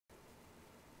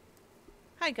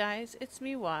Hi guys, it's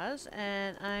me Waz,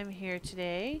 and I'm here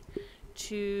today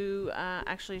to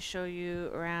actually show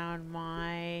you around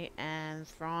my and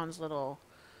Thrawn's little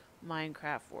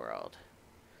Minecraft world.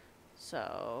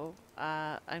 So,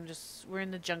 we're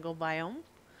in the jungle biome,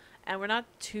 and we're not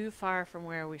too far from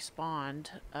where we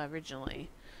spawned originally.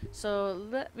 So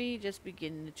let me just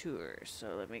begin the tour.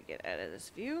 So let me get out of this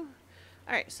view.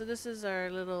 Alright, so this is our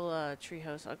little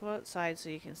treehouse. I'll go outside so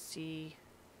you can see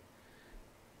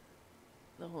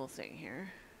the whole thing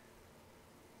here.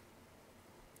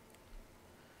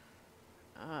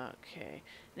 Okay.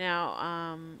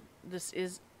 Now, this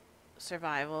is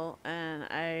survival,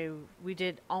 and we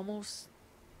did almost,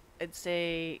 I'd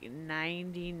say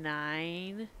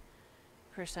 99%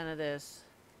 of this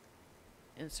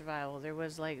in survival. There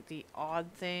was like the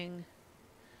odd thing,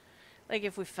 like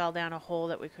if we fell down a hole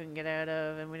that we couldn't get out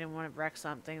of and we didn't want to wreck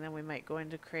something, then we might go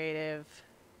into creative.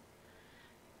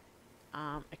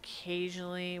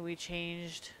 Occasionally we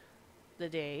changed the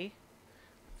day,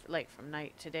 like from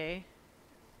night to day.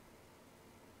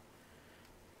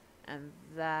 And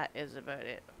that is about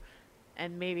it.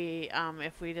 And maybe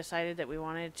if we decided that we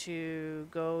wanted to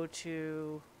go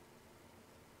to,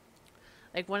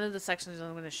 like one of the sections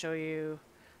I'm going to show you,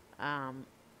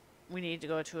 we needed to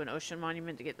go to an ocean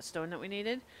monument to get the stone that we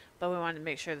needed, but we wanted to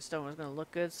make sure the stone was going to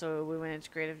look good, so we went into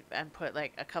creative and put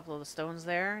like a couple of the stones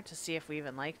there to see if we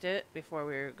even liked it before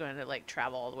we were going to like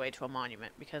travel all the way to a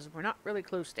monument, because we're not really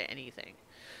close to anything.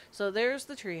 So there's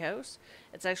the treehouse.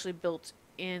 It's actually built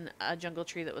in a jungle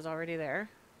tree that was already there.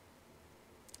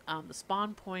 The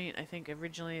spawn point, I think,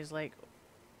 originally is like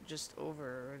just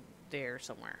over there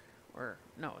somewhere. Or,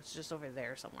 no, it's just over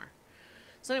there somewhere.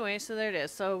 So anyway, so there it is.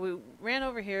 So we ran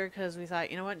over here because we thought,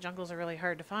 you know what, jungles are really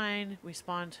hard to find. We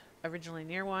spawned originally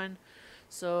near one.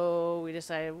 So we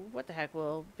decided, what the heck,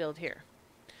 we'll build here.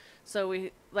 So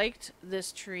we liked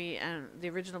this tree, and the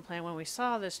original plan when we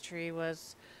saw this tree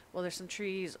was, well, there's some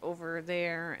trees over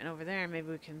there and over there.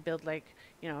 Maybe we can build like,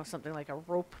 something like a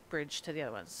rope bridge to the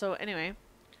other ones. So anyway,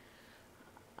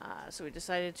 so we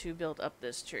decided to build up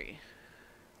this tree.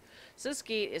 So this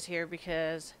gate is here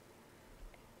because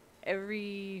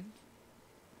it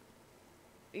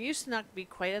used to not be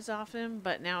quite as often,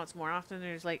 but now it's more often.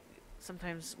 There's like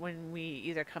sometimes when we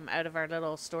either come out of our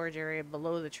little storage area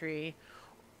below the tree,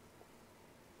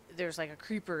 there's like a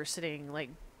creeper sitting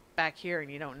like back here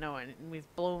and you don't know it. And we've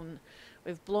blown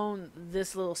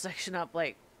this little section up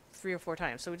like 3 or 4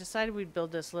 times. So we decided we'd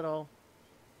build this little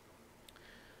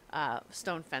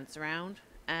stone fence around,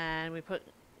 and we put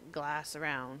glass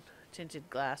around,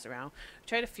 tinted glass around. We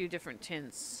tried a few different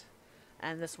tints,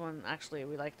 and this one actually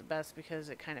we like the best because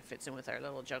it kind of fits in with our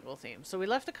little jungle theme. So we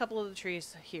left a couple of the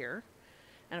trees here,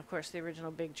 and of course the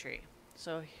original big tree.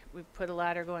 So we put a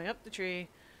ladder going up the tree,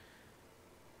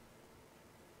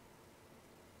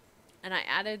 and I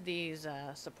added these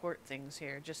support things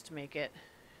here just to make it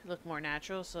look more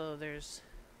natural. So there's,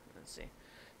 let's see,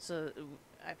 so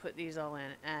I put these all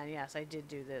in, and yes, I did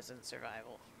do this in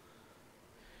survival.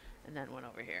 And then one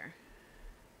over here.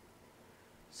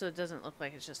 So it doesn't look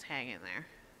like it's just hanging there.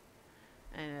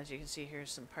 And as you can see,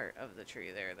 here's some part of the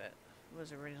tree there that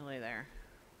was originally there,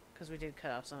 because we did cut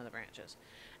off some of the branches.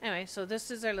 Anyway, so this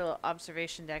is our little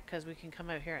observation deck, because we can come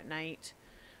out here at night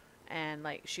and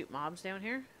like shoot mobs down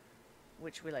here,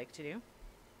 which we like to do.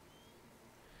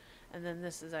 And then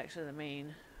this is actually the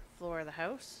main floor of the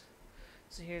house.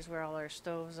 So here's where all our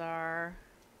stoves are.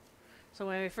 So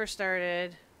when we first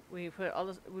started, we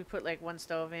put like one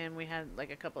stove in. We had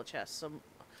like a couple of chests. So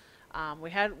we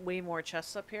had way more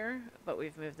chests up here, but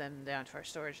we've moved them down to our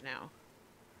storage now.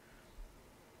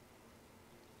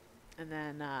 And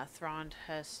then Thrawn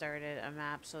has started a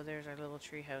map, so there's our little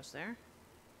tree house there.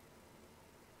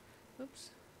 Oops.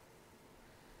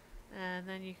 And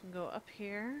then you can go up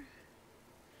here,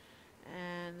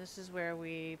 and this is where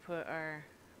we put our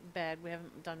bed. We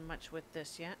haven't done much with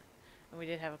this yet. And we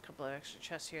did have a couple of extra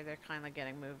chests here. They're kind of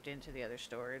getting moved into the other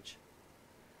storage.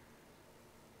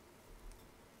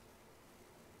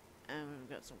 And we've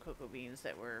got some cocoa beans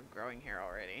that were growing here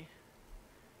already.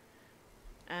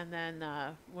 And then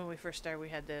when we first started, we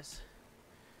had this.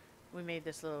 We made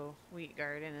this little wheat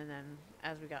garden, and then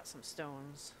as we got some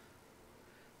stones,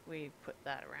 we put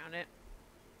that around it.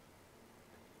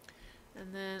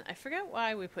 And then I forget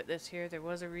why we put this here. There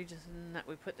was a reason that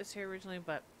we put this here originally,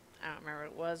 but I don't remember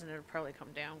what it was, and it'll probably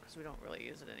come down because we don't really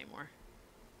use it anymore.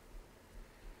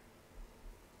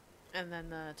 And then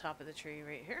the top of the tree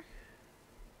right here.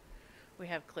 We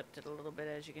have clipped it a little bit,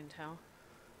 as you can tell,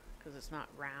 because it's not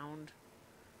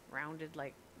rounded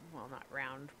like, well, not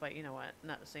round, but you know what,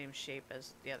 not the same shape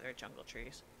as the other jungle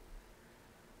trees.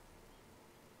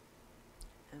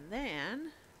 And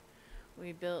then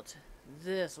we built,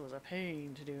 this was a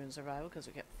pain to do in survival because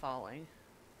we kept falling.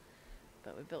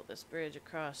 But we built this bridge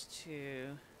across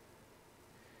to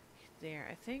there.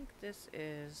 I think this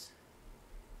is,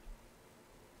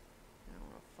 I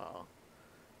don't want to fall.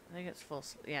 I think it's full,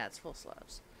 yeah, it's full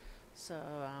slabs. So,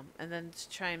 and then to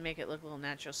try and make it look a little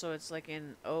natural. So it's like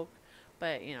in oak,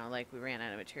 but, you know, like we ran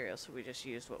out of material, so we just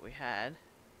used what we had.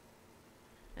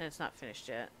 And it's not finished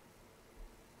yet.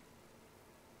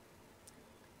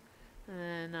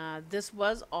 And this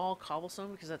was all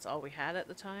cobblestone because that's all we had at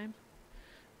the time.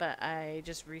 But I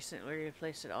just recently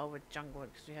replaced it all with jungle wood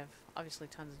because we have obviously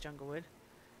tons of jungle wood.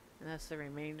 And that's the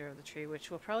remainder of the tree,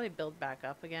 which we'll probably build back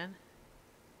up again.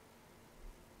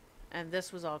 And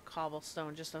this was all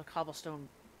cobblestone, just a cobblestone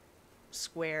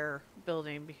square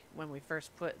building when we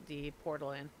first put the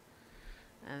portal in.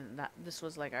 And this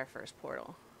was like our first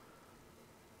portal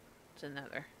to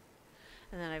Nether.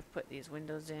 And then I've put these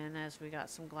windows in as we got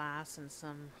some glass and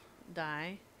some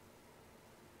dye.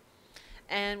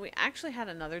 And we actually had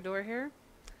another door here,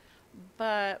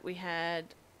 but we had,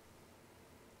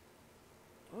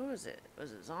 what was it?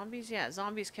 Was it zombies? Yeah,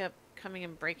 zombies kept coming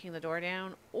and breaking the door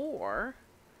down, or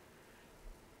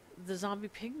the zombie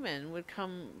pigmen would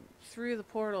come through the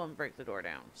portal and break the door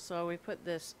down. So we put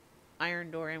this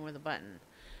iron door in with a button.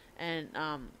 And,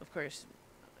 of course,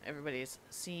 everybody's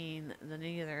seen the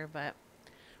Nether, but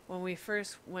when we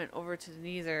first went over to the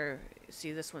Nether,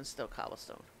 see, this one's still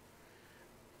cobblestone.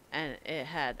 And it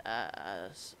had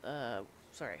a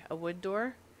wood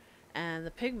door, and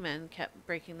the pigmen kept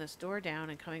breaking this door down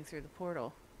and coming through the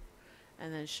portal,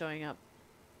 and then showing up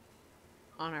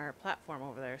on our platform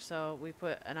over there. So we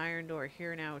put an iron door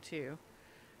here now too,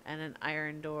 and an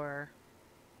iron door.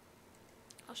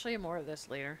 I'll show you more of this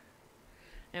later.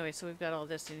 Anyway, so we've got all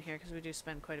this in here because we do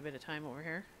spend quite a bit of time over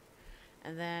here.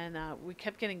 And then we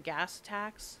kept getting gas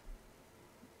attacks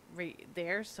right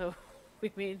there, so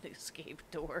we made an escape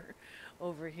door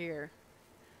over here.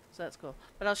 So that's cool.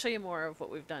 But I'll show you more of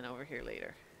what we've done over here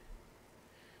later.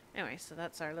 Anyway, so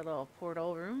that's our little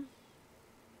portal room.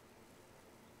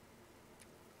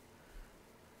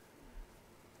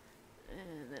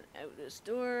 And then out this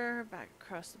door, back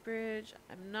across the bridge.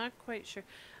 I'm not quite sure.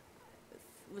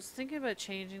 I was thinking about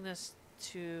changing this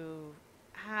to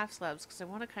half slabs because I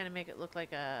want to kind of make it look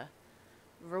like a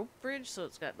rope bridge, so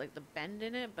it's got like the bend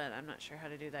in it, but I'm not sure how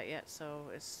to do that yet, so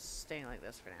it's staying like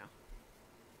this for now.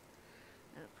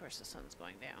 And of course the sun's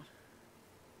going down.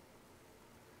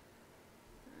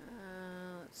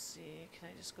 Let's see, can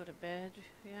I just go to bed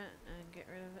yet and get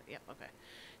rid of it? Yep, okay.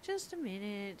 Just a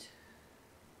minute.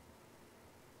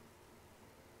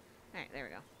 Alright, there we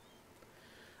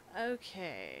go.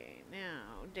 Okay,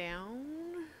 now down.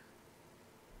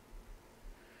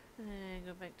 And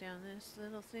go back down this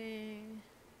little thing.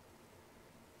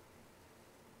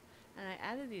 And I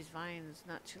added these vines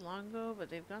not too long ago, but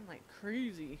they've gone like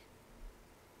crazy.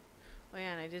 Oh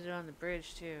yeah, and I did it on the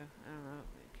bridge too. I don't know,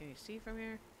 can you see from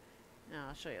here? No,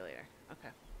 I'll show you later. Okay.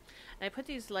 And I put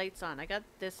these lights on. I got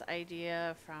this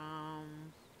idea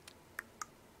from,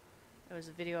 it was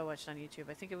a video I watched on YouTube.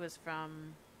 I think it was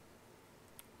from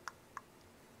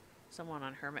someone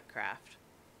on Hermitcraft.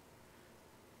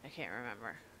 I can't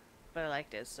remember. But I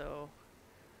liked it, so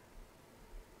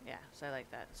yeah, so I like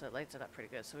that. So it lights it up pretty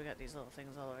good. So we got these little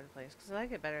things all over the place because I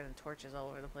like it better than torches all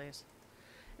over the place.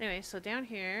 Anyway, so down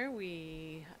here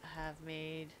we have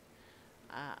made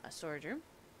a storage room.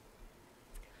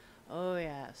 Oh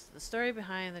yes, the story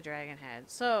behind the dragon head.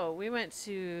 So we went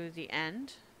to the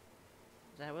end.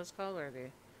 Is that what it's called, or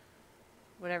the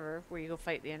whatever, where you go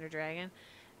fight the Ender Dragon?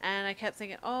 And I kept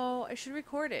thinking, oh, I should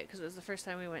record it because it was the first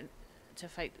time we went to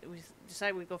fight. We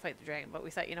decided we'd go fight the dragon, but we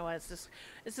thought, you know what, it's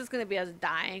just going to be us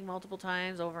dying multiple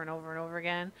times over and over and over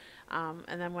again,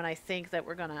 and then when I think that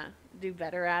we're gonna do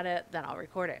better at it, then I'll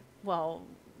record it. Well,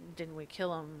 didn't we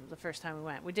kill him the first time we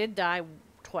went? We did die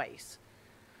twice,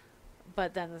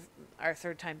 but then our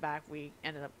third time back we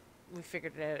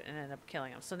figured it out and ended up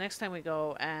killing him. So next time we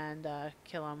go and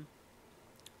kill him,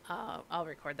 I'll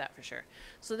record that for sure.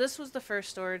 So this was the first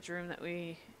storage room that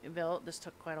we built. This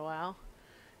took quite a while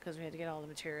because we had to get all the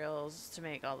materials to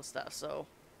make all the stuff. So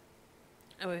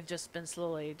we've just been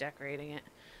slowly decorating it.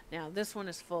 Now this one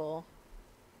is full,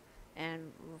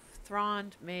 and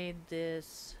Thrond made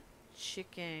this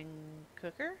chicken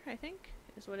cooker, I think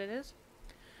is what it is.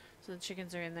 So the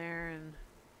chickens are in there, and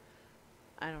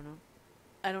I don't know.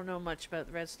 I don't know much about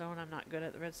the redstone. I'm not good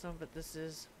at the redstone, but this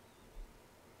is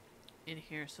in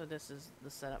here, so this is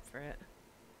the setup for it.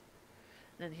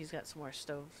 Then he's got some more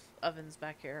stove ovens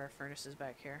back here, or furnaces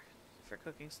back here for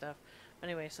cooking stuff.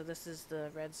 Anyway, so this is the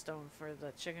redstone for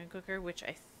the chicken cooker, which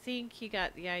I think he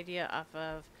got the idea off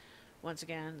of, once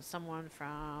again, someone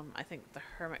from, I think, the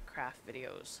Hermitcraft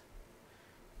videos.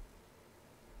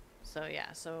 So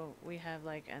yeah, so we have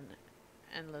like an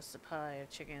endless supply of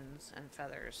chickens and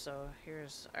feathers. So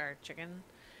here's our chicken.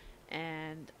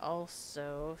 And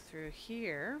also through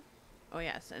here, oh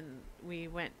yes, and we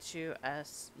went to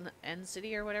End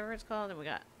City or whatever it's called, and we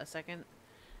got a second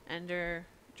Ender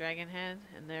Dragon head.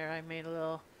 And there I made a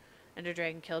little Ender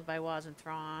Dragon killed by Waz and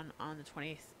Thrawn on the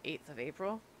 28th of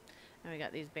April. And we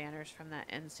got these banners from that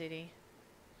End City.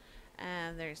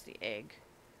 And there's the egg.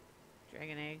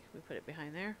 Dragon egg. We put it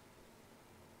behind there.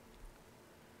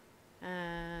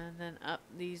 And then up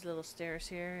these little stairs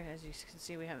here. As you can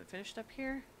see, we haven't finished up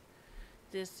here.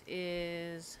 This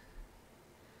is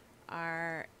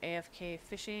our AFK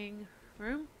fishing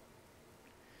room.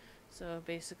 So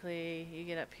basically, you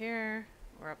get up here,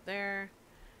 or up there,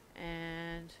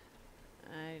 and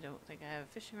I don't think I have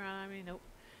a fishing rod on me. Nope.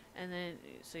 And then,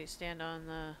 so you stand on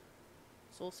the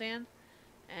soul sand,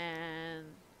 and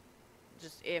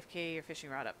just AFK your fishing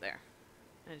rod up there,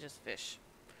 and just fish.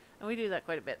 And we do that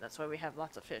quite a bit. That's why we have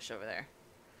lots of fish over there.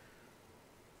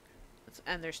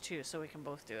 And there's two, so we can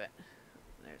both do it.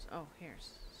 There's, oh, here's,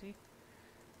 see?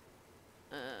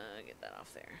 Get that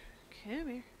off there. Come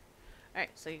here.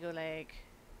 Alright, so you go like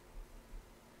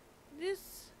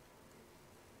this.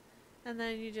 And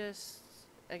then you just,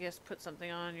 I guess, put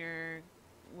something on your,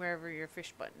 wherever your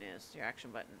fish button is, your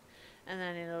action button. And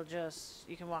then it'll just,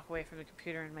 you can walk away from the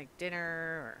computer and make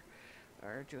dinner,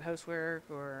 or do housework,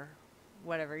 or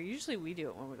whatever. Usually we do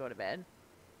it when we go to bed.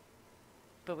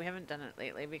 But we haven't done it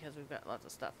lately because we've got lots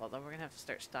of stuff. Although we're going to have to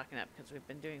start stocking up because we've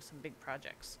been doing some big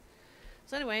projects.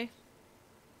 So anyway,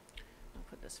 I'll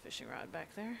put this fishing rod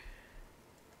back there.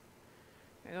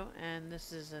 There we go. And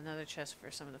this is another chest for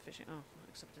some of the fishing. Oh,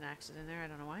 except an axe is in there. I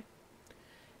don't know why.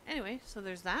 Anyway, so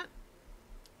there's that.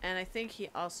 And I think he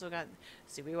also got...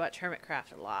 See, we watch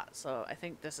Hermitcraft a lot. So I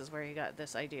think this is where he got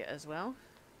this idea as well.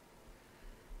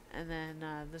 And then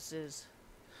this is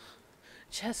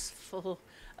chests full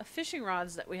of fishing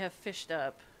rods that we have fished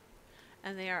up.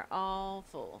 And they are all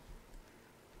full.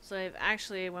 So I've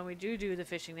actually, when we do the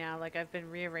fishing now, like I've been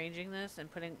rearranging this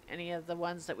and putting any of the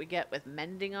ones that we get with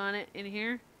mending on it in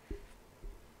here.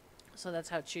 So that's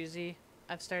how choosy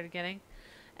I've started getting.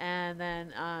 And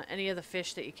then any of the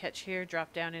fish that you catch here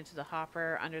drop down into the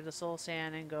hopper under the soul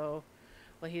sand and go...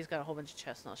 Well, he's got a whole bunch of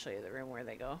chests, and I'll show you the room where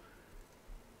they go.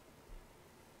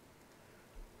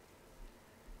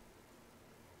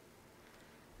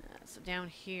 So down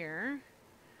here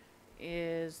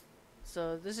is...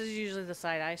 So this is usually the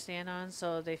side I stand on.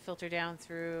 So they filter down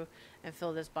through and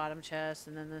fill this bottom chest,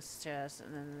 and then this chest,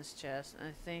 and then this chest. And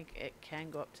I think it can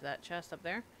go up to that chest up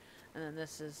there. And then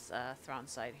this is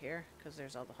Thrawn's side here, because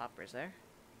there's all the hoppers there.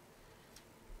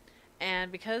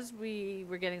 And because we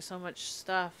were getting so much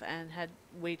stuff and had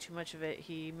way too much of it,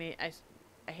 he made... I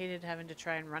hated having to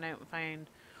try and run out and find...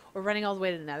 Or running all the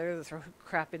way to the nether to throw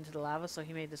crap into the lava, so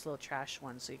he made this little trash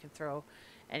one so you can throw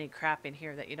any crap in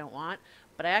here that you don't want.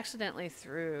 But I accidentally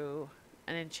threw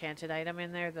an enchanted item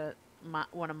in there,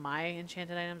 one of my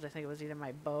enchanted items. I think it was either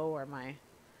my bow or my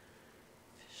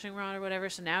fishing rod or whatever.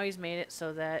 So now he's made it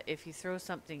so that if you throw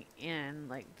something in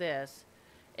like this,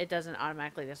 it doesn't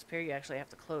automatically disappear. You actually have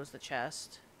to close the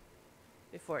chest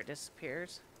before it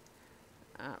disappears.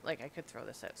 Like I could throw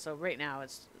this out. So right now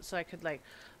it's, so I could like,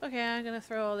 okay, I'm going to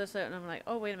throw all this out. And I'm like,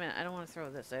 oh, wait a minute. I don't want to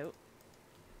throw this out.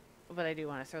 But I do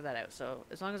want to throw that out. So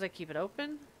as long as I keep it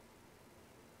open,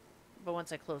 but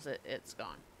once I close it, it's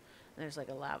gone. And there's like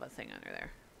a lava thing under there.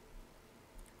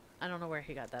 I don't know where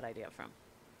he got that idea from.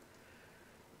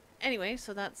 Anyway,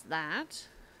 so that's that.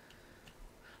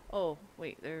 Oh,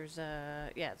 wait, there's,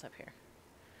 yeah, it's up here.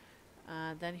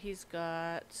 Then he's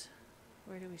got,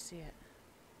 where do we see it?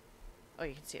 Oh,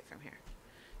 you can see it from here.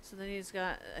 So then he's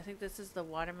got, I think this is the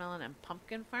watermelon and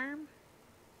pumpkin farm.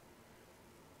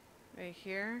 Right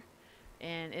here.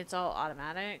 And it's all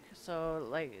automatic. So,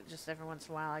 like, just every once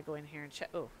in a while I go in here and check.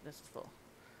 Oh, this is full.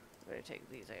 I better take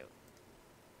these out.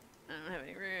 I don't have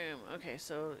any room. Okay,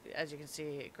 so as you can see,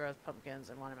 it grows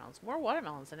pumpkins and watermelons. More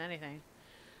watermelons than anything.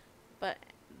 But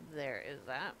there is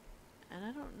that. And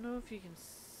I don't know if you can,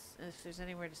 if there's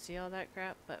anywhere to see all that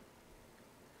crap, but...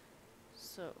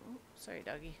 So, oh, sorry,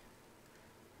 doggy.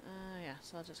 Yeah,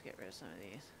 so I'll just get rid of some of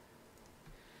these.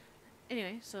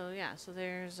 Anyway, so yeah, so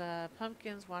there's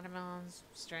pumpkins, watermelons,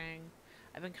 string.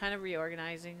 I've been kind of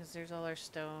reorganizing because there's all our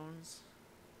stones.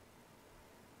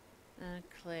 And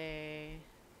clay.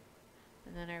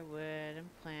 And then our wood and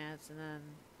plants and then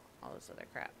all this other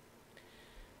crap.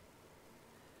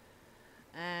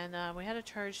 And we had a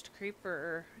charged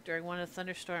creeper during one of the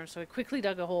thunderstorms, so we quickly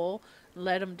dug a hole,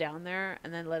 let him down there,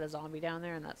 and then let a zombie down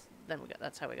there, and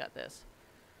that's how we got this.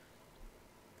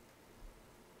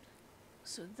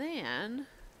 So then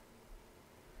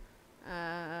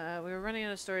we were running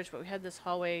out of storage, but we had this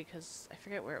hallway because I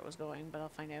forget where it was going, but I'll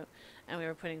find out. And we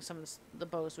were putting some of the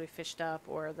bows we fished up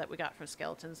or that we got from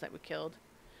skeletons that we killed.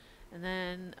 And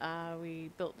then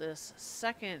we built this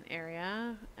second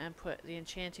area and put the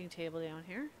enchanting table down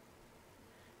here.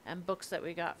 And books that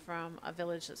we got from a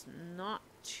village that's not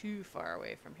too far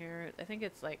away from here. I think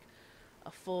it's like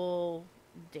a full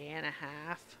day and a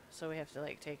half, so we have to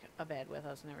like take a bed with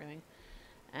us and everything.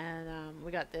 And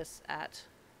we got this at...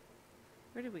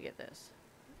 Where did we get this?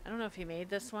 I don't know if he made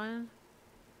this one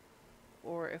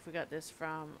or if we got this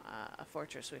from a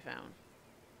fortress we found.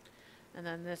 And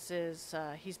then this is,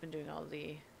 he's been doing all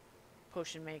the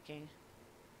potion making.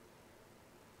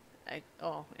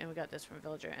 Oh, and we got this from a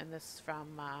villager. And this is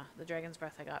from the dragon's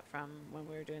breath I got from when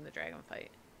we were doing the dragon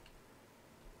fight.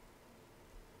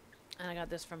 And I got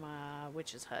this from a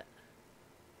witch's hut.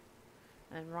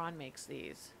 And Ron makes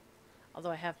these.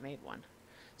 Although I have made one.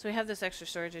 So we have this extra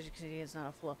storage, as you can see, it's not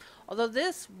a full. Although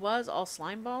this was all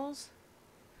slime balls.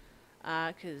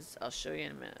 Because I'll show you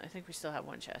in a minute. I think we still have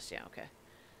one chest. Yeah, okay.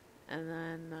 And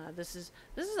then this is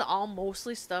all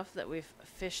mostly stuff that we've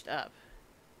fished up.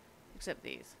 Except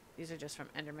these. These are just from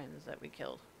Endermans that we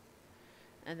killed.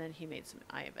 And then he made some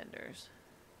eye benders.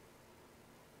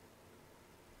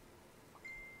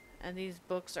 And these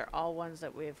books are all ones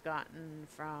that we've gotten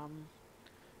from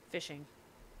fishing.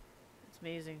 It's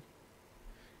amazing.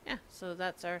 Yeah, so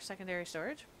that's our secondary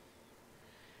storage.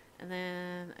 And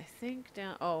then I think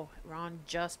down... Oh, Ron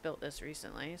just built this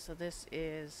recently. So this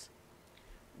is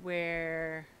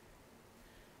where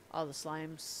all the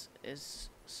slimes is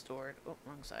stored. Oh,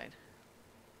 wrong side.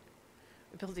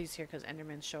 We built these here because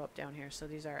Endermen show up down here. So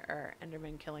these are our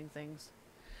Enderman killing things.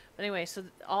 But anyway, so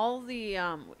all the...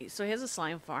 so he has a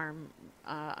slime farm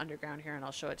underground here, and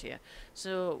I'll show it to you.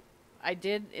 So I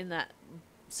did in that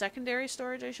secondary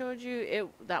storage I showed you,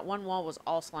 that one wall was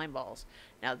all slime balls.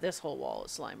 Now this whole wall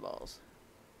is slime balls.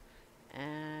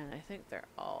 And I think they're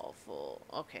all full.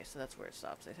 Okay, so that's where it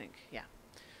stops, I think. Yeah.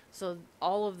 So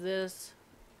all of this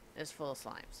is full of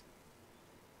slimes.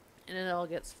 And it all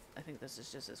gets... I think this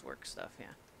is just his work stuff, yeah.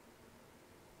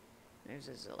 There's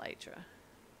his elytra.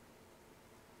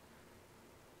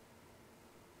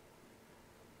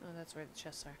 Oh, that's where the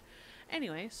chests are.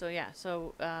 Anyway, so yeah,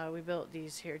 so we built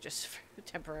these here just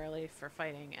temporarily for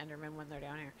fighting Endermen when they're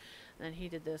down here. And then he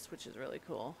did this, which is really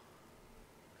cool.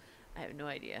 I have no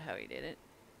idea how he did it.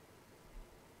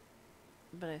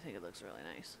 But I think it looks really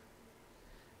nice.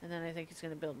 And then I think he's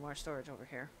going to build more storage over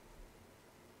here.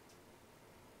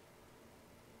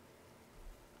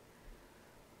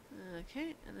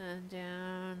 Okay, and then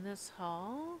down this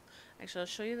hall. Actually, I'll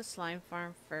show you the slime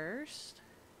farm first.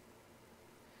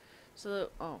 So,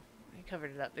 oh, he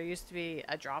covered it up. There used to be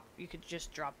a drop. You could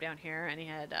just drop down here, and he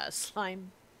had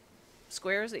slime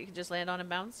squares that you could just land on and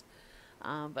bounce.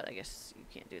 But I guess you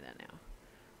can't do that now.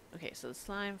 Okay, so the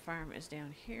slime farm is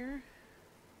down here.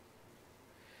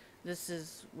 This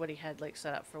is what he had like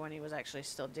set up for when he was actually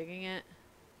still digging it.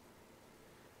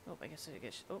 Oh, I guess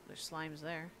oh, there's slimes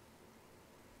there.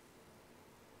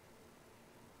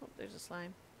 Oh, there's a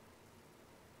slime.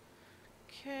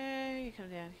 Okay, you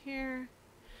come down here.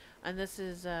 And this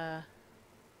is the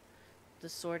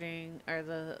sorting,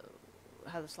 or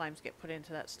how the slimes get put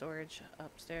into that storage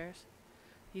upstairs.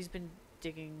 He's been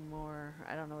digging more.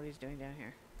 I don't know what he's doing down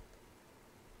here.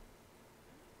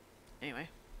 Anyway.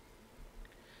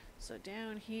 So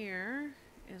down here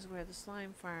is where the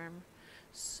slime farm.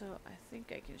 So I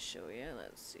think I can show you.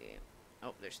 Let's see.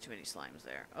 Oh, there's too many slimes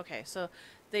there. Okay, so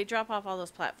they drop off all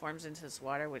those platforms into this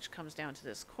water, which comes down to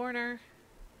this corner.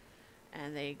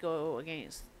 And they go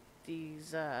against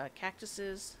these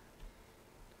cactuses.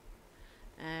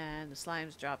 And the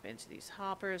slimes drop into these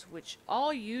hoppers, which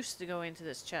all used to go into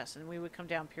this chest. And we would come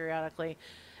down periodically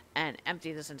and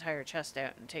empty this entire chest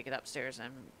out and take it upstairs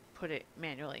and put it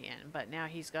manually in. But now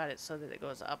he's got it so that it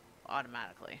goes up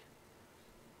automatically.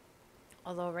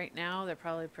 Although right now they're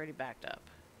probably pretty backed up.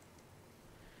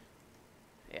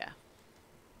 Yeah.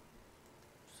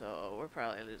 So we're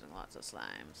probably losing lots of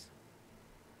slimes.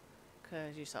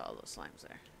 Because you saw all those slimes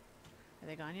there. Are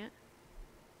they gone yet?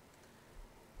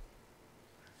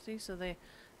 See, so they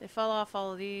fall off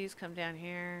all of these, come down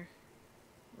here,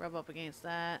 rub up against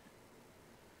that.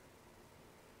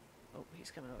 Oh,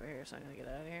 he's coming over here, so I'm going to get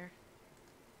out of here.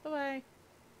 Bye-bye.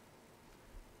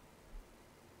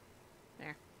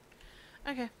 There.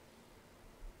 Okay.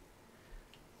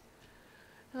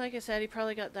 like I said, he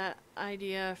probably got that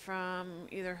idea from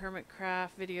either Hermitcraft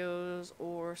videos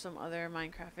or some other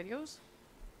Minecraft videos.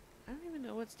 I don't even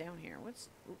know what's down here. What's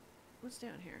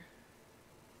down here?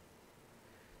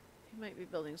 He might be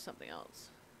building something else.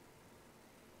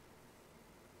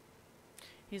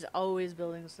 He's always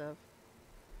building stuff.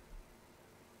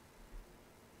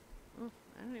 Oh,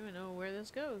 I don't even know where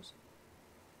this goes.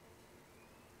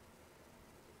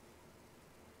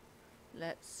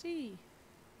 Let's see.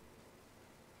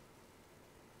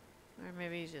 Or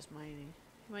maybe he's just mining.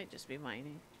 He might just be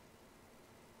mining.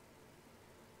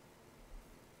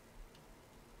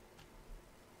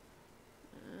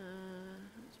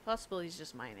 It's possible he's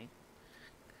just mining.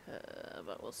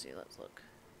 But we'll see. Let's look.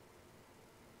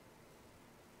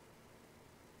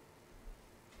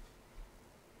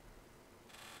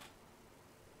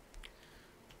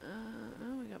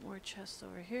 Oh, we got more chests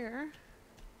over here.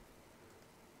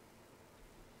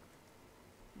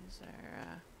 Is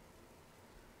there,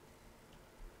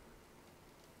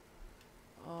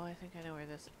 oh, I think I know where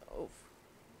this... Oh.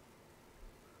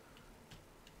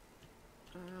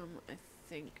 I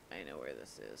think I know where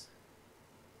this is.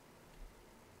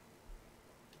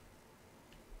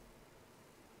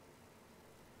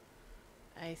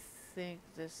 I think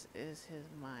this is his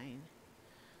mine.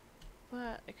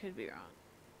 But I could be wrong.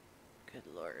 Good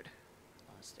lord.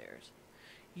 A lot of stairs.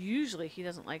 Usually he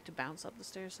doesn't like to bounce up the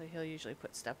stairs, so he'll usually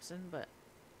put steps in, but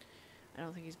I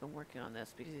don't think he's been working on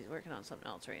this because he's working on something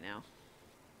else right now.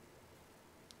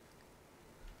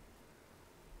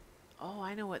 Oh,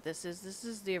 I know what this is. This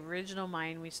is the original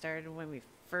mine we started when we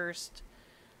first...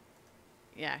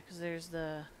 Yeah, because there's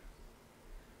the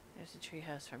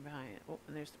treehouse from behind. Oh,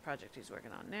 and there's the project he's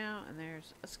working on now, and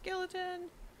there's a skeleton.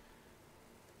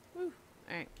 Woo.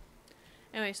 Alright.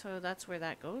 Anyway, so that's where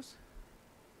that goes.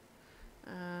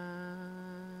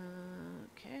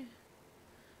 Okay.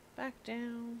 Back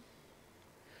down.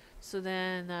 So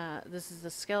then, this is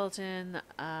the skeleton,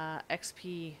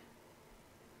 XP,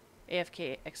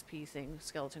 AFK XP thing,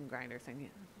 skeleton grinder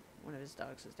thing. One of his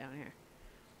dogs is down here.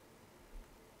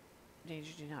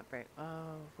 Danger, do not break.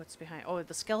 Oh, what's behind? Oh,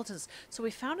 the skeletons. So we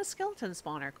found a skeleton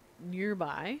spawner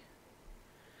nearby.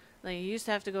 Like, you used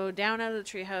to have to go down out of the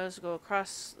treehouse, go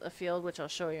across a field, which I'll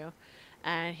show you.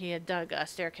 And he had dug a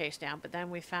staircase down. But then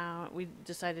we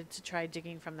decided to try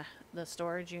digging from the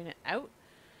storage unit out.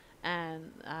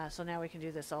 And so now we can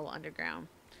do this all underground.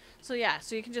 So yeah,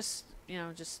 so you can just, you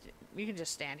can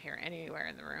just stand here anywhere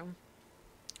in the room.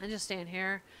 And just stand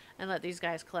here and let these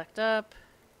guys collect up.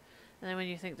 And then when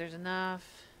you think there's enough,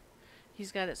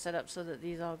 he's got it set up so that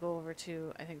these all go over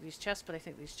to, I think, these chests, but I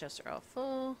think these chests are all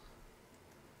full.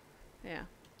 Yeah,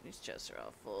 these chests are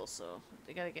all full, so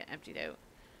they gotta get emptied out.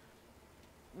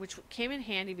 Which came in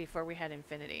handy before we had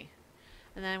infinity.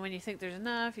 And then when you think there's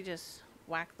enough, you just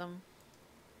whack them.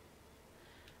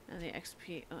 And the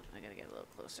XP, oh, I gotta get a little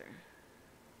closer.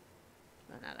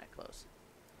 No, not that close.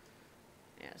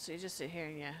 Yeah, so you just sit here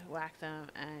and you whack them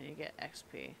and you get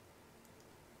XP.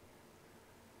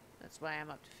 That's why I'm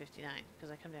up to 59,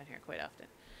 because I come down here quite often.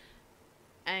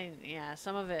 And yeah,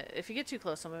 some of it, if you get too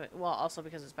close, some of it, well, also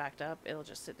because it's backed up, it'll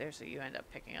just sit there, so you end up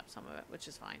picking up some of it, which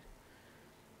is fine.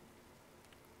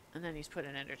 And then he's put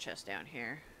an ender chest down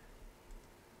here.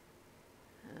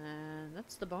 And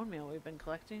that's the bone meal we've been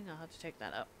collecting. I'll have to take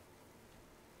that up.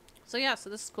 So yeah, so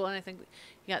this is cool, and I think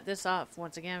you got this off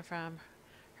once again from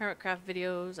Hermitcraft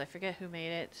videos. I forget who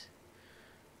made it.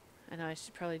 I know I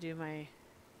should probably do my...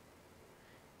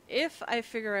 If I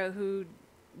figure out who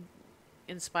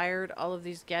inspired all of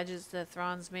these gadgets that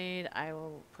Thrawn's made, I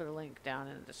will put a link down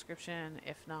in the description.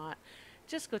 If not,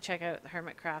 just go check out the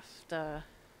Hermitcraft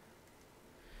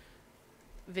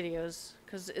videos,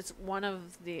 because it's one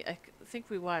of the... I think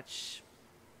we watch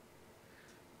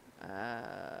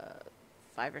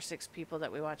 5 or 6 people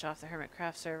that we watch off the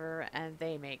Hermitcraft server, and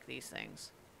they make these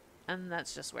things. And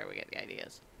that's just where we get the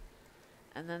ideas.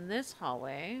 And then this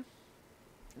hallway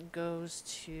goes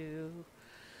to...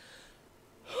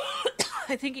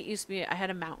 I think it used to be... I had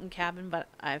a mountain cabin, but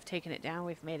I've taken it down.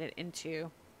 We've made it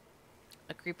into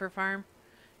a creeper farm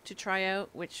to try out,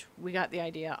 which we got the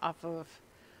idea off of,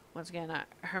 once again, a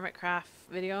Hermitcraft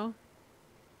video.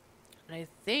 And I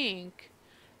think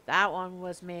that one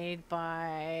was made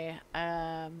by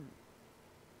a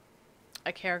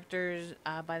character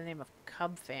by the name of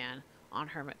Cubfan on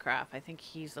Hermitcraft. I think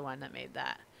he's the one that made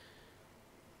that.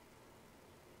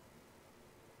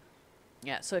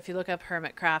 Yeah, so if you look up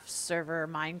Hermitcraft server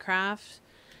Minecraft,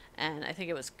 and I think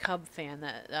it was Cubfan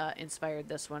that inspired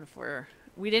this one for...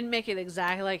 We didn't make it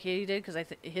exactly like he did, because I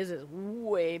think his is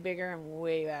way bigger and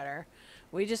way better.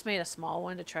 We just made a small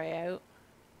one to try out.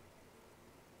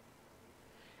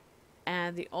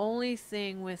 And the only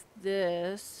thing with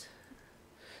this,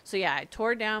 so yeah, I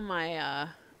tore down my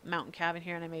mountain cabin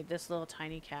here and I made this little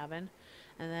tiny cabin.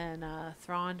 And then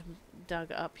Thrawn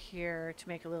dug up here to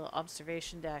make a little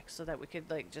observation deck so that we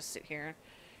could like just sit here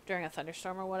during a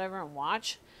thunderstorm or whatever and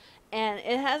watch. And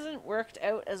it hasn't worked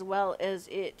out as well as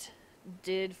it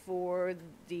did for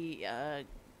the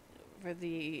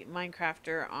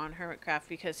Minecrafter on Hermitcraft,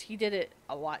 because he did it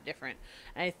a lot different.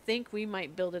 And I think we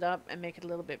might build it up and make it a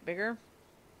little bit bigger.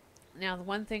 Now, the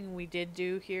one thing we did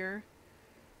do here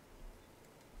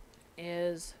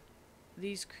is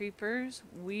these creepers,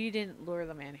 we didn't lure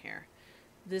them in here.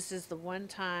 This is the one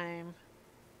time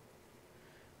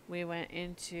we went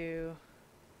into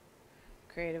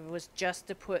creative, was just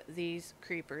to put these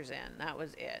creepers in. That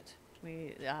was it.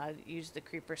 We used the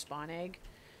creeper spawn egg,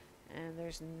 and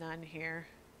there's none here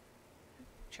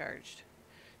charged.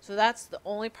 So that's the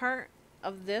only part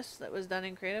of this that was done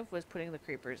in creative, was putting the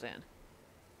creepers in.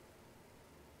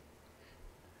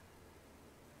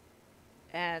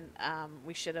 And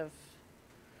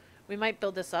we might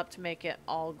build this up to make it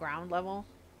all ground level,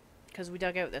 because we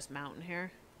dug out this mountain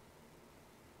here.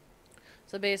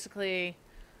 So basically,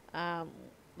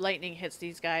 lightning hits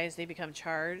these guys, they become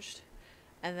charged,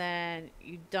 and then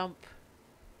you dump,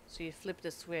 so you flip the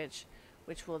switch,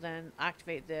 which will then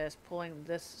activate this, pulling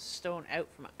this stone out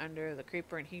from under the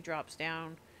creeper, and he drops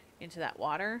down into that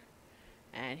water,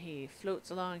 and he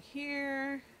floats along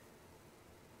here.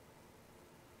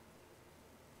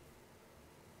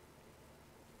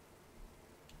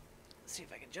 Let's see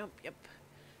if I can jump. Yep.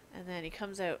 And then he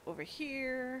comes out over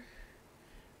here,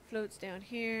 floats down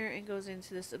here, and goes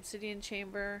into this obsidian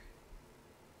chamber.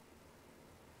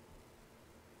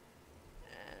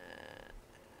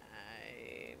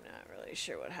 I'm not really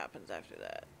sure what happens after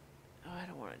that. Oh, I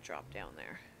don't want to drop down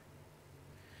there.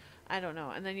 I don't know.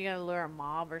 And then you gotta lure a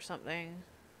mob or something.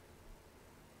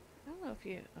 I don't know if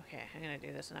you... Okay, I'm gonna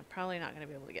do this, and I'm probably not gonna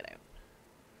be able to get out.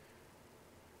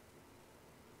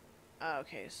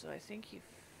 Okay, so I think you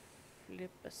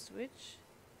flip a switch.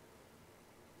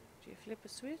 Do you flip a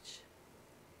switch?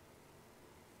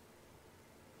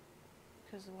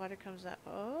 Because the water comes up.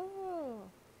 Oh!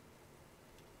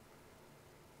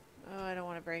 Oh, I don't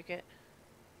want to break it.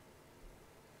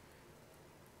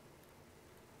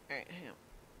 Alright, hang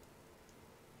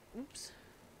on. Oops.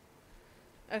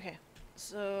 Okay,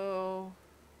 so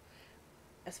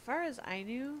as far as I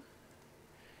knew,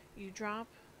 you drop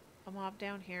a mob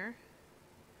down here,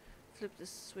 flip the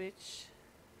switch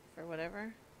for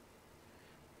whatever,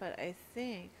 but I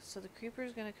think, so the creeper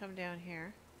is going to come down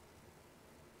here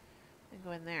and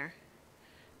go in there,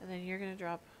 and then you're going to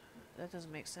drop, that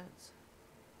doesn't make sense.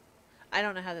 I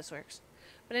don't know how this works.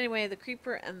 But anyway, the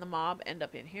creeper and the mob end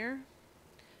up in here,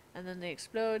 and then they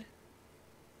explode.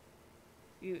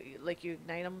 You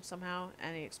ignite them somehow,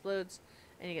 and he explodes,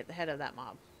 and you get the head of that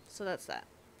mob. So that's that.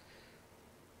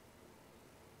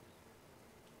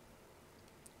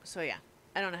 So yeah,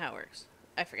 I don't know how it works.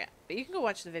 I forget. But you can go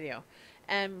watch the video.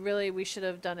 And really, we should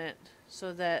have done it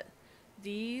so that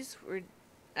these were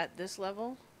at this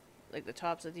level. Like the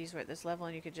tops of these were at this level,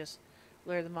 and you could just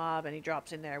lure the mob, and he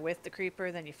drops in there with the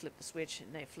creeper. Then you flip the switch,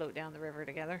 and they float down the river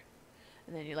together.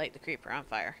 And then you light the creeper on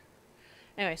fire.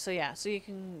 Anyway, so yeah, so you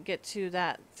can get to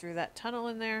that through that tunnel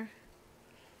in there.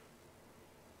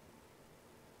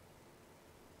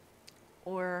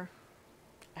 Or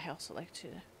I also like to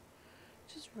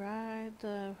just ride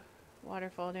the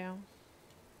waterfall down.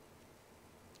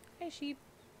 Hey, sheep.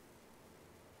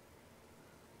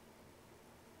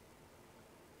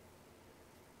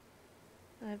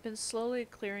 I've been slowly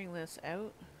clearing this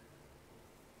out.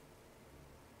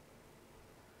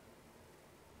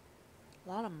 A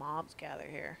lot of mobs gather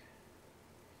here.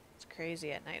 It's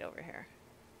crazy at night over here.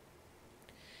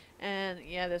 And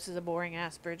yeah, this is a boring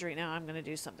ass bridge right now. I'm going to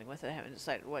do something with it. I haven't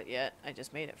decided what yet. I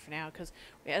just made it for now because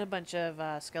we had a bunch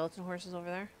of skeleton horses over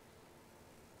there.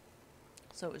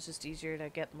 So it was just easier to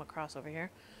get them across over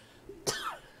here.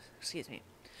 Excuse me.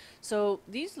 So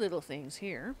these little things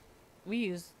here,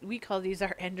 we call these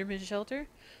our Enderman shelter.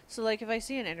 So like if I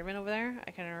see an Enderman over there,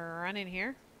 I can run in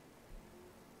here.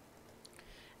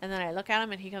 And then I look at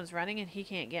him and he comes running and he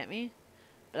can't get me,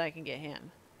 but I can get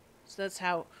him. So that's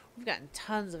how we've gotten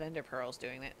tons of ender pearls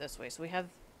doing it this way. So we have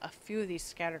a few of these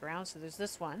scattered around. So there's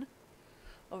this one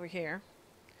over here.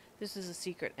 This is a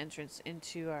secret entrance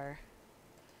into our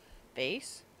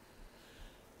base.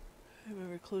 I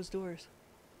remember closed doors.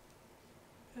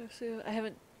 So I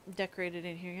haven't decorated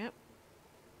in here yet.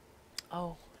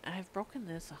 Oh, and I've broken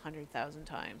this 100,000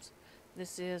 times.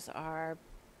 This is our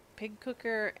pig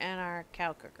cooker and our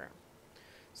cow cooker.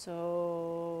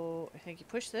 So I think you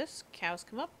push this, cows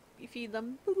come up, you feed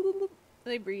them, boop, boop, boop,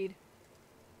 They breed.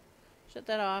 Shut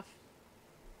that off.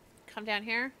 Come down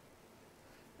here.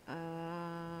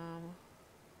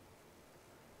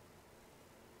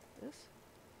 This?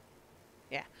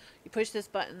 Yeah. You push this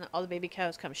button, all the baby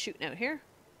cows come shooting out here.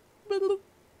 Bloop, bloop.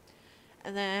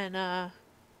 And then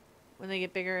when they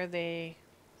get bigger, they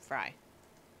fry.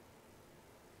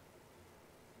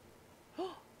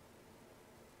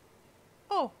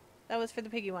 Oh, that was for the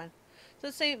piggy one. So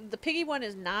the same. The piggy one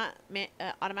is not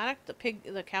automatic.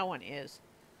 The cow one is.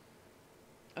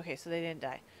 Okay, so they didn't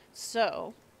die.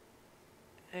 So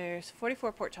there's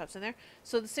 44 pork chops in there.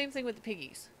 So the same thing with the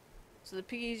piggies. So the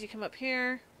piggies, you come up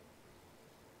here.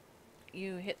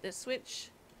 You hit this switch.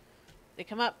 They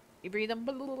come up. You breed them.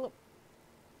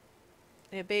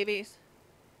 They have babies.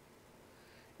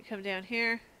 You come down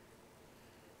here.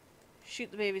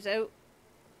 Shoot the babies out.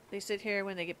 They sit here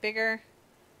when they get bigger,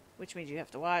 which means you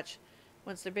have to watch.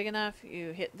 Once they're big enough,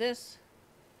 you hit this,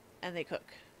 and they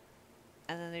cook.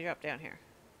 And then they drop down here.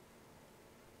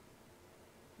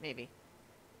 Maybe.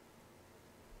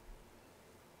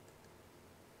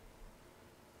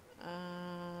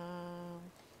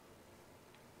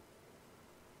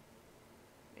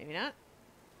 Maybe not.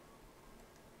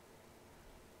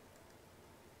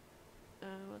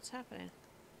 What's happening?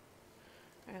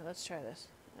 Alright, let's try this.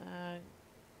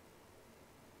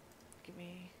 Give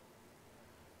me...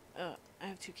 Oh, I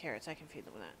have 2 carrots. I can feed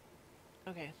them with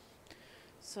that. Okay.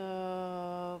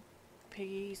 So...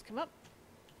 Piggies come up.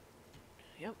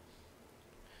 Yep.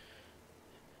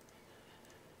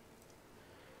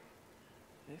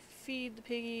 I feed the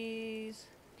piggies.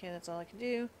 Okay, that's all I can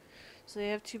do. So they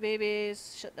have 2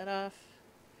 babies. Shut that off.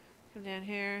 Come down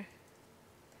here.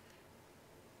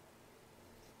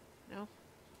 No?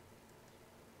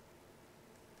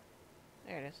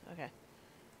 There it is. Okay.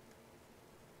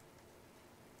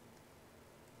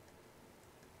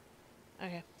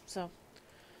 Okay, so,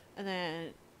 and then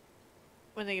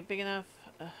when they get big enough,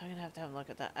 I'm gonna have to have a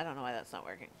look at that. I don't know why that's not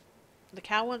working. The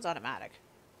cow one's automatic.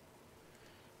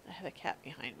 I have a cat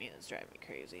behind me that's driving me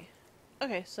crazy.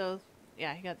 Okay, so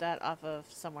yeah, he got that off of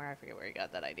somewhere. I forget where he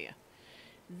got that idea.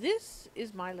 This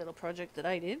is my little project that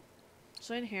I did.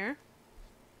 So in here,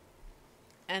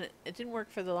 and it didn't work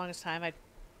for the longest time. I'd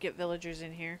get villagers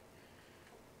in here,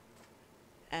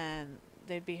 and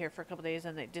they'd be here for a couple days,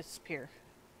 and they'd disappear,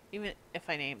 even if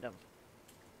I named them.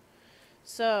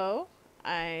 So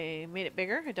I made it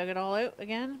bigger. I dug it all out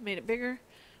again, made it bigger,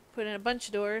 put in a bunch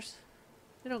of doors.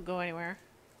 They don't go anywhere,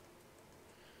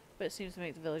 but it seems to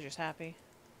make the villagers happy.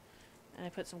 And I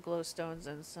put some glowstones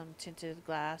and some tinted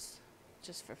glass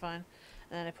just for fun.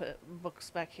 And then I put books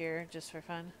back here just for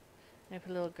fun. And I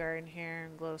put a little garden here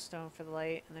and glowstone for the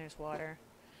light, and there's water.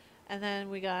 And then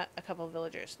we got a couple of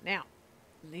villagers. Now,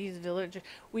 these villagers,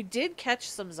 we did catch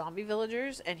some zombie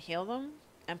villagers and heal them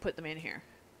and put them in here.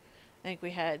 I think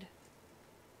we had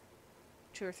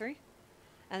 2 or 3,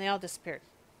 and they all disappeared.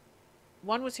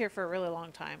 One was here for a really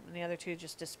long time, and the other 2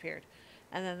 just disappeared.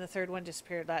 And then the third one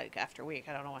disappeared like after a week.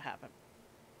 I don't know what happened.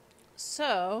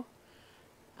 So,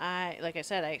 like I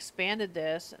said, I expanded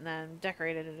this and then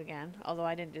decorated it again. Although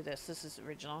I didn't do this. This is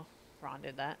original. Ron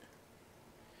did that.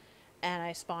 And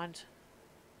I spawned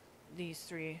these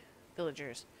 3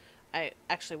 villagers. I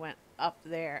actually went up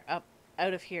there, up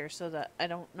out of here, so that I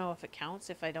don't know if it counts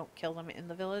if I don't kill them in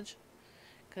the village.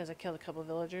 Because I killed a couple of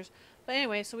villagers. But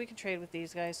anyway, so we can trade with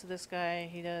these guys. So this guy,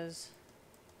 he does...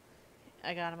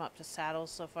 I got him up to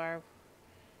saddles so far.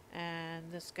 And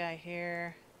this guy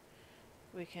here,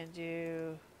 we can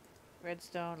do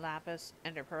redstone, lapis,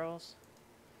 ender pearls,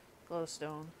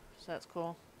 glowstone. So that's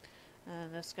cool.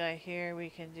 And this guy here, we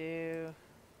can do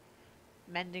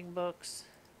mending books,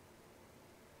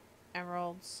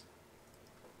 emeralds,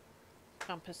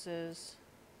 compasses,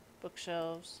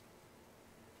 bookshelves,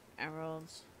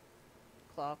 emeralds,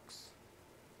 clocks,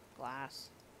 glass.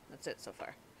 That's it so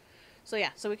far. So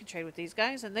yeah, so we can trade with these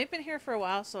guys, and they've been here for a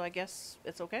while, so I guess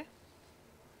it's okay.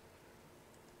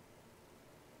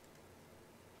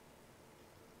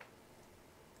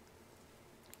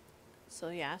 So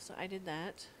yeah, so I did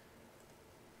that.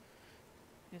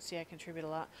 You can see I contribute a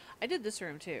lot. I did this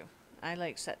room too. I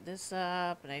like set this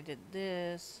up, and I did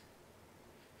this.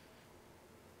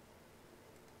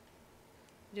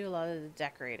 Do a lot of the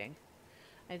decorating.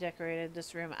 I decorated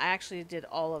this room. I actually did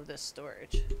all of this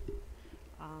storage.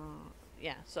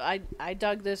 Yeah, so I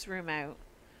dug this room out,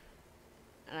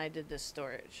 and I did this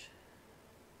storage,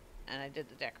 and I did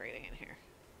the decorating in here.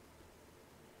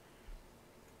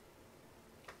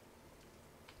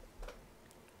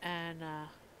 And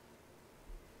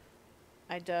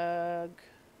I dug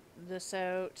this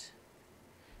out,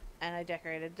 and I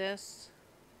decorated this,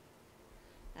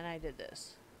 and I did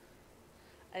this.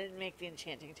 I didn't make the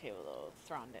enchanting table though.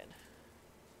 Thrawn did.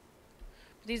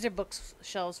 These are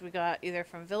bookshelves we got either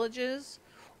from villages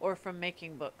or from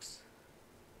making books.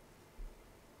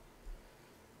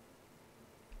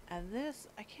 And this,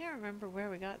 I can't remember where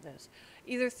we got this.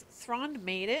 Either Thrawn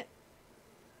made it,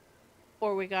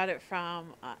 or we got it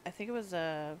from, I think it was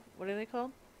a, what are they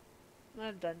called? Not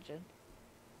a dungeon.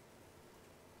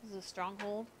 Is it a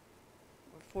stronghold?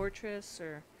 Or fortress,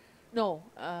 or, no,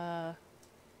 I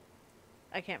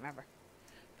can't remember.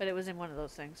 But it was in one of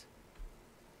those things.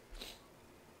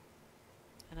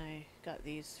 And I got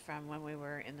these from when we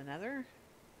were in the Nether.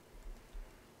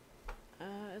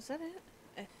 Is that it?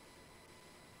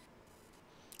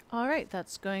 Alright,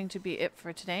 that's going to be it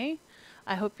for today.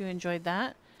 I hope you enjoyed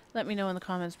that. Let me know in the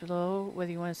comments below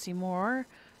whether you want to see more.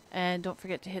 And don't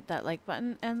forget to hit that like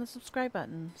button and the subscribe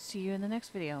button. See you in the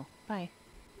next video. Bye.